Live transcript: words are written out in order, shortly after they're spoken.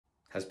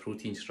Has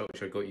protein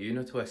structure got you in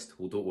a twist?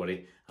 Well, don't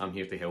worry, I'm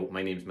here to help.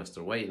 My name's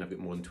Mr. White and I've got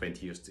more than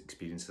 20 years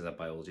experience as a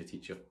biology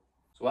teacher.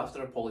 So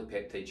after a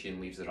polypeptide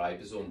chain leaves the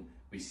ribosome,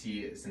 we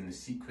see it's in the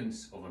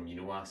sequence of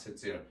amino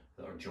acids there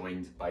that are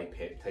joined by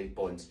peptide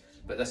bonds.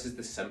 But this is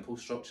the simple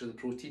structure of the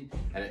protein,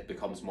 and it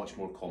becomes much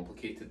more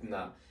complicated than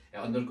that. It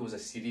undergoes a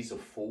series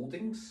of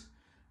foldings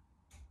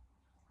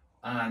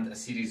and a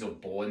series of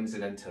bonds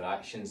and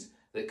interactions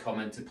that come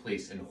into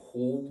place and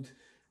hold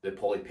the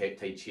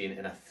polypeptide chain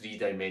in a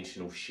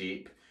three-dimensional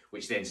shape,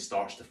 which then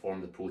starts to form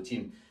the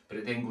protein. But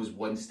it then goes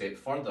one step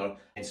further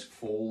and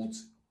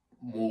folds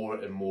more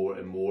and more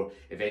and more,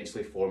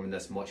 eventually forming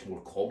this much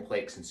more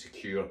complex and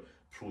secure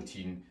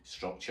protein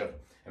structure.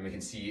 And we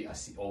can see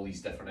all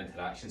these different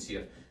interactions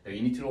here. Now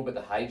you need to know about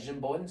the hydrogen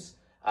bonds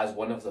as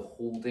one of the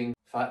holding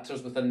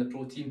factors within the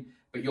protein,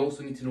 but you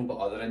also need to know about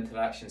other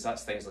interactions.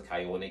 That's things like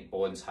ionic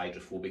bonds,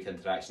 hydrophobic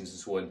interactions and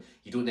so on.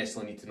 You don't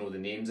necessarily need to know the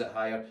names at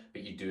higher,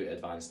 but you do at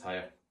advanced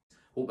higher.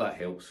 Hope that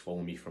helps.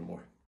 Follow me for more.